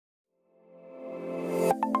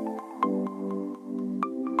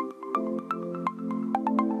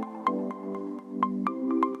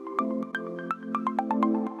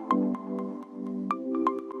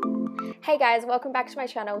Hey guys, welcome back to my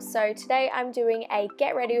channel. So today I'm doing a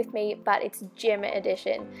get ready with me, but it's gym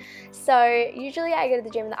edition. So usually I go to the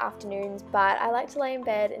gym in the afternoons, but I like to lay in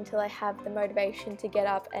bed until I have the motivation to get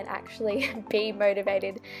up and actually be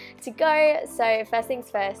motivated to go. So first things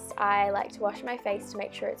first, I like to wash my face to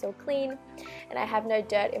make sure it's all clean and I have no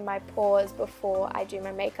dirt in my pores before I do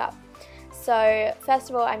my makeup. So first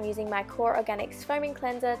of all, I'm using my Core Organics foaming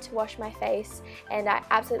cleanser to wash my face, and I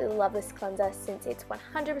absolutely love this cleanser since it's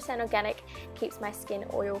 100% organic, keeps my skin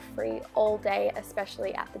oil free all day,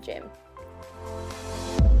 especially at the gym.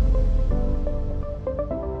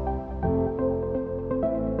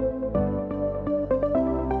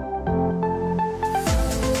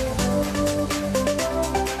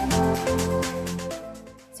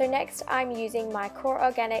 So next I'm using my Core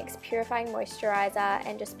Organics Purifying Moisturizer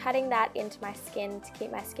and just patting that into my skin to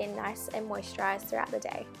keep my skin nice and moisturized throughout the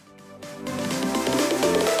day.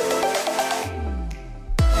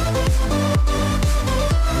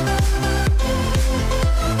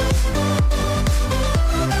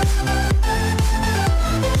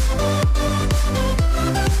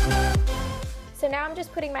 So now I'm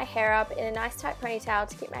just putting my hair up in a nice tight ponytail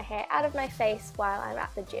to keep my hair out of my face while I'm at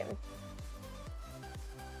the gym.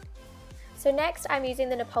 So next I'm using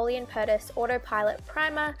the Napoleon Purtis Autopilot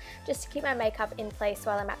Primer just to keep my makeup in place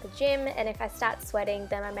while I'm at the gym, and if I start sweating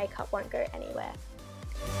then my makeup won't go anywhere.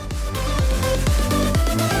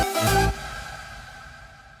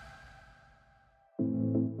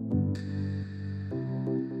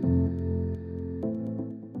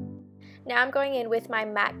 Now I'm going in with my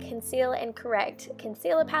MAC Conceal and Correct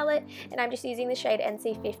Concealer Palette, and I'm just using the shade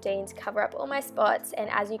NC15 to cover up all my spots, and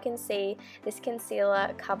as you can see, this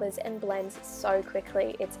concealer covers and blends so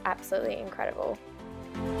quickly. It's absolutely incredible.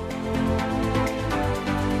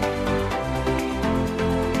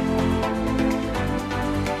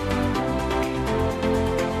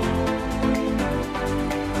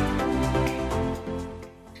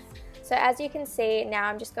 So as you can see, now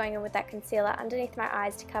I'm just going in with that concealer underneath my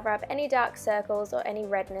eyes to cover up any dark circles or any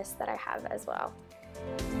redness that I have as well.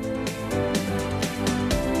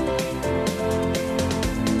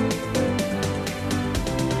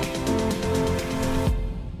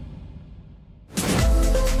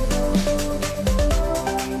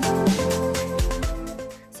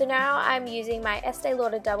 So now I'm using my Estee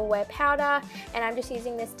Lauder Double Wear Powder, and I'm just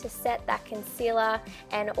using this to set that concealer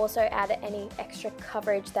and also add any extra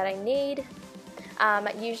coverage that I need.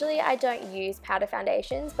 Usually I don't use powder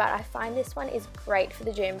foundations, but I find this one is great for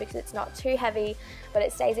the gym because it's not too heavy, but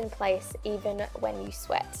it stays in place even when you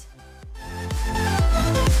sweat.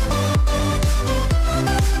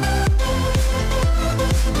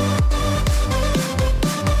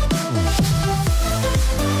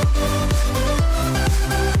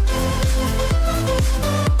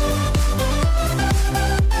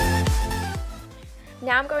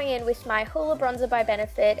 Now I'm going in with my Hoola Bronzer by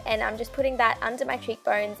Benefit, and I'm just putting that under my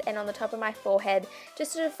cheekbones and on the top of my forehead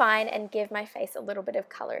just to define and give my face a little bit of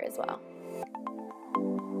colour as well.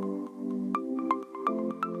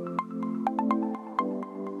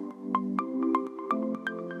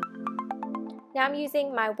 Now I'm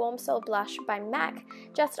using my Warm Soul Blush by MAC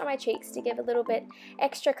just on my cheeks to give a little bit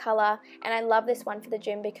extra colour, and I love this one for the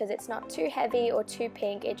gym because it's not too heavy or too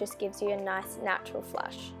pink, it just gives you a nice natural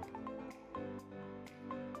flush.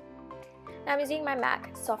 Now I'm using my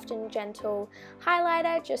MAC Soft and Gentle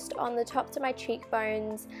highlighter just on the top to my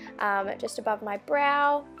cheekbones, just above my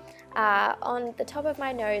brow, on the top of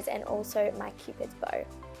my nose, and also my Cupid's bow.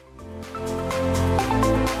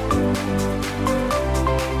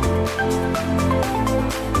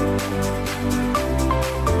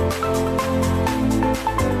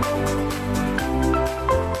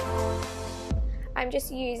 I'm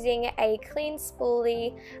just using a clean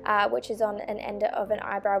spoolie, which is on an end of an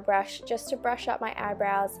eyebrow brush, just to brush up my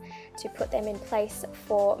eyebrows to put them in place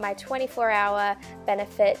for my 24-hour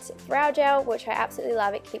Benefit Brow Gel, which I absolutely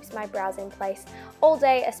love. It keeps my brows in place all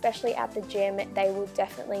day, especially at the gym. They will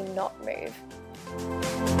definitely not move.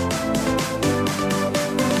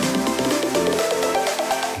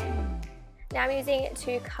 Now I'm using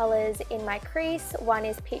two colours in my crease. One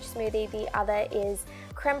is Peach Smoothie, the other is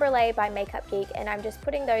Creme Brulee by Makeup Geek, and I'm just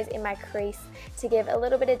putting those in my crease to give a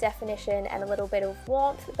little bit of definition and a little bit of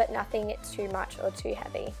warmth, but nothing too much or too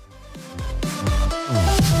heavy.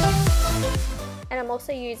 And I'm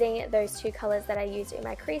also using those two colours that I used in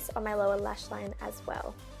my crease on my lower lash line as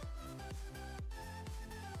well.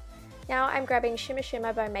 Now I'm grabbing Shimmer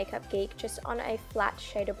Shimmer by Makeup Geek just on a flat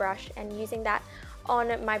shader brush and using that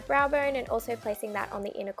on my brow bone and also placing that on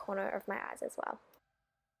the inner corner of my eyes as well.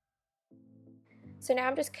 So now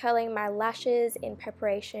I'm just curling my lashes in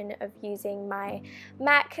preparation of using my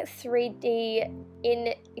MAC 3D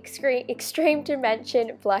in Extreme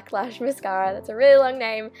Dimension Black Lash Mascara. That's a really long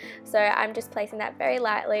name, so I'm just placing that very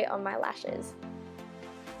lightly on my lashes.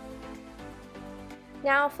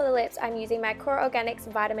 Now for the lips, I'm using my Core Organics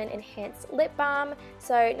Vitamin Enhanced Lip Balm,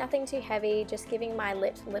 so nothing too heavy, just giving my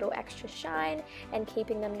lips a little extra shine and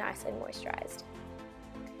keeping them nice and moisturized.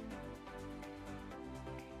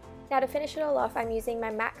 Now to finish it all off, I'm using my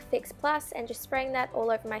MAC Fix Plus and just spraying that all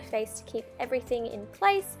over my face to keep everything in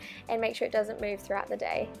place and make sure it doesn't move throughout the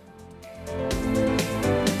day.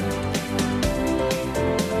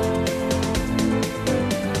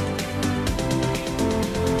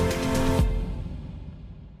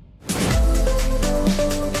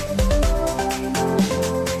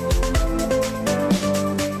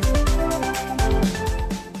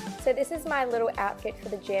 So this is my little outfit for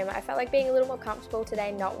the gym. I felt like being a little more comfortable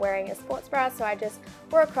today not wearing a sports bra, so I just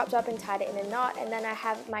wore a crop top and tied it in a knot, and then I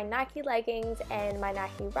have my Nike leggings and my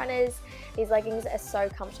Nike runners. These leggings are so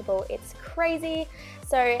comfortable, it's crazy.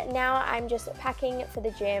 So now I'm just packing for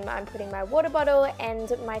the gym. I'm putting my water bottle and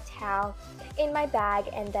my towel in my bag,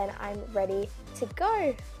 and then I'm ready to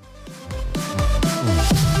go.